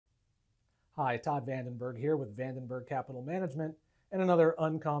Hi, Todd VanDenburg here with VanDenburg Capital Management and another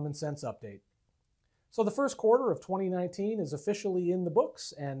Uncommon Sense update. So the first quarter of 2019 is officially in the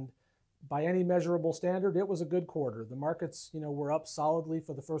books, and by any measurable standard, it was a good quarter. The markets, were up solidly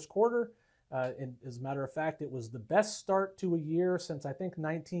for the first quarter. And as a matter of fact, it was the best start to a year since I think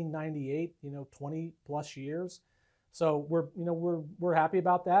 1998, 20 plus years. So we're happy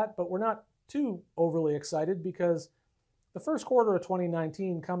about that, but we're not too overly excited because the first quarter of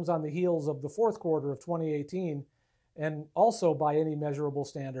 2019 comes on the heels of the fourth quarter of 2018, and also by any measurable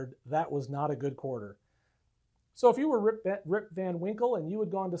standard, that was not a good quarter. So if you were Rip Van Winkle and you had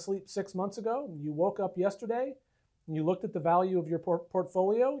gone to sleep 6 months ago, and you woke up yesterday, and you looked at the value of your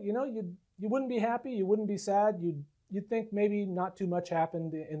portfolio, you wouldn't be happy, you wouldn't be sad, you'd think maybe not too much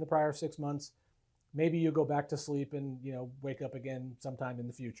happened in the prior 6 months. Maybe you go back to sleep and wake up again sometime in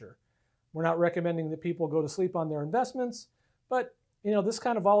the future. We're not recommending that people go to sleep on their investments, but this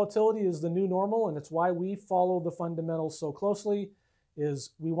kind of volatility is the new normal, and it's why we follow the fundamentals so closely.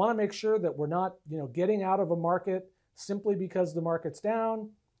 Is we want to make sure that we're not getting out of a market simply because the market's down,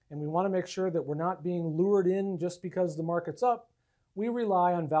 and we want to make sure that we're not being lured in just because the market's up. We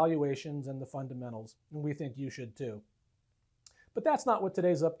rely on valuations and the fundamentals, and we think you should too. But that's not what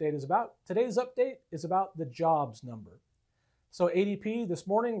today's update is about. Today's update is about the jobs number. So ADP this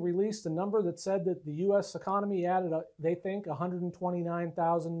morning released a number that said that the U.S. economy added, they think,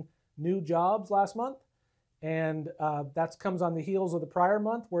 129,000 new jobs last month. And that comes on the heels of the prior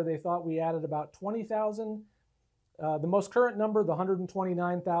month where they thought we added about 20,000. The most current number, the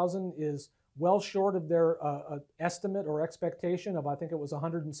 129,000, is well short of their estimate or expectation of, I think it was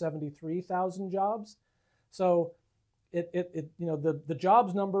 173,000 jobs. So the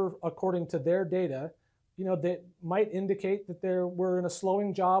jobs number, according to their data, that might indicate that we're in a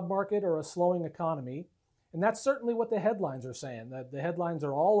slowing job market or a slowing economy. And that's certainly what the headlines are saying, that the headlines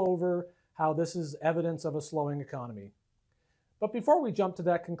are all over how this is evidence of a slowing economy. But before we jump to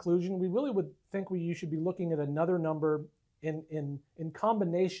that conclusion, we really would think you should be looking at another number in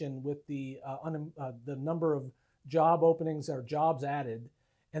combination with the number of job openings or jobs added.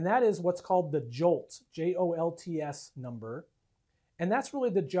 And that is what's called the JOLTS, J-O-L-T-S number. And that's really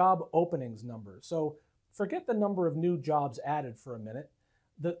the job openings number. So forget the number of new jobs added for a minute.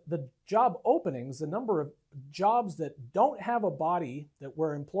 The job openings, the number of jobs that don't have a body, that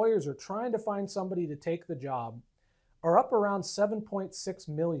where employers are trying to find somebody to take the job, are up around 7.6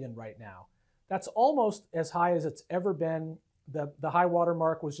 million right now. That's almost as high as it's ever been. The high water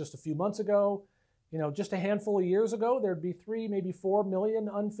mark was just a few months ago. Just a handful of years ago, there'd be 3, maybe 4 million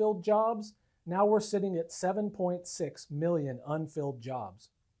unfilled jobs. Now we're sitting at 7.6 million unfilled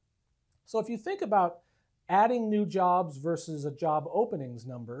jobs. So if you think about adding new jobs versus a job openings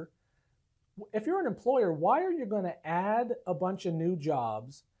number, if you're an employer, why are you going to add a bunch of new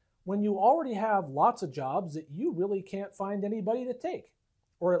jobs when you already have lots of jobs that you really can't find anybody to take?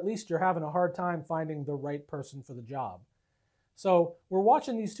 Or at least you're having a hard time finding the right person for the job. So we're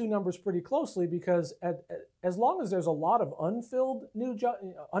watching these two numbers pretty closely because as long as there's a lot of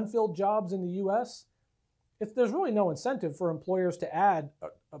unfilled jobs in the U.S., there's really no incentive for employers to add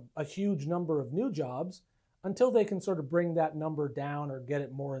a huge number of new jobs until they can sort of bring that number down or get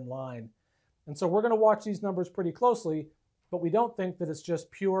it more in line. And so we're going to watch these numbers pretty closely, but we don't think that it's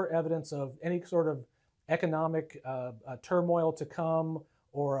just pure evidence of any sort of economic turmoil to come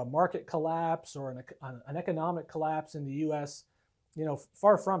or a market collapse or an economic collapse in the U.S.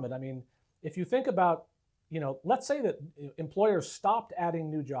 Far from it. I mean, if you think about, let's say that employers stopped adding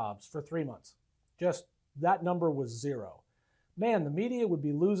new jobs for 3 months, just that number was 0. Man, the media would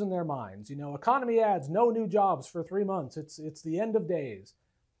be losing their minds. Economy adds no new jobs for 3 months. It's the end of days.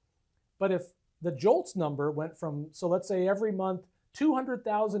 But if the JOLTS number went from, so let's say every month,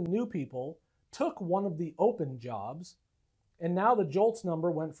 200,000 new people took one of the open jobs, and now the JOLTS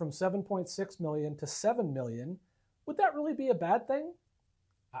number went from 7.6 million to 7 million, would that really be a bad thing?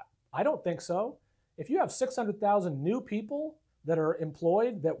 I don't think so. If you have 600,000 new people that are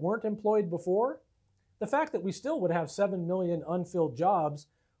employed that weren't employed before, the fact that we still would have 7 million unfilled jobs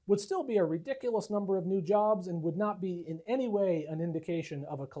would still be a ridiculous number of new jobs and would not be in any way an indication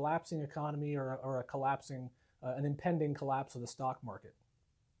of a collapsing economy or a collapsing, an impending collapse of the stock market.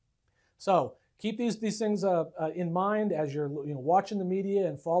 So keep these things in mind as you're watching the media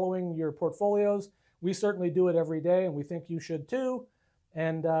and following your portfolios. We certainly do it every day, and we think you should too.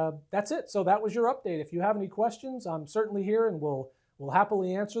 And that's it. So that was your update. If you have any questions, I'm certainly here, and we'll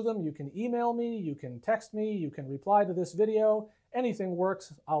happily answer them. You can email me, you can text me, you can reply to this video. Anything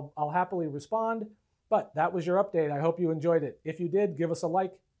works. I'll happily respond. But that was your update. I hope you enjoyed it. If you did, give us a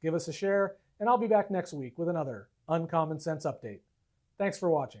like, give us a share, and I'll be back next week with another Uncommon Sense update. Thanks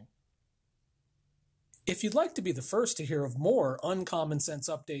for watching. If you'd like to be the first to hear of more uncommon sense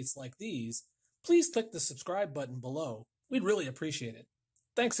updates like these, please click the subscribe button below. We'd really appreciate it.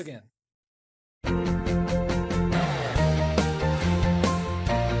 Thanks again.